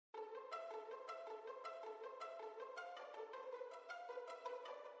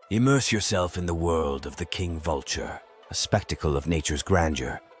Immerse yourself in the world of the King Vulture, a spectacle of nature's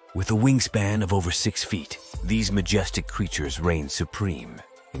grandeur. With a wingspan of over 6 feet, these majestic creatures reign supreme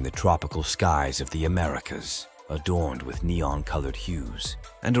in the tropical skies of the Americas, adorned with neon-colored hues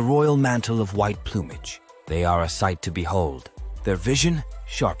and a royal mantle of white plumage. They are a sight to behold. Their vision,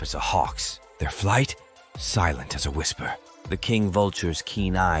 sharp as a hawk's. Their flight, silent as a whisper. The King Vulture's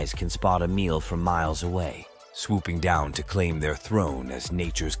keen eyes can spot a meal from miles away, swooping down to claim their throne as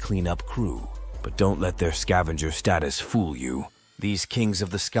nature's cleanup crew. But don't let their scavenger status fool you. These kings of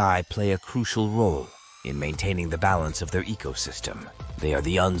the sky play a crucial role in maintaining the balance of their ecosystem. They are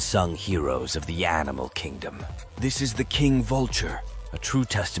the unsung heroes of the animal kingdom. This is the King Vulture, a true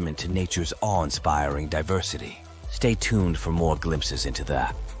testament to nature's awe-inspiring diversity. Stay tuned for more glimpses into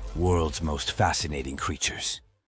the world's most fascinating creatures.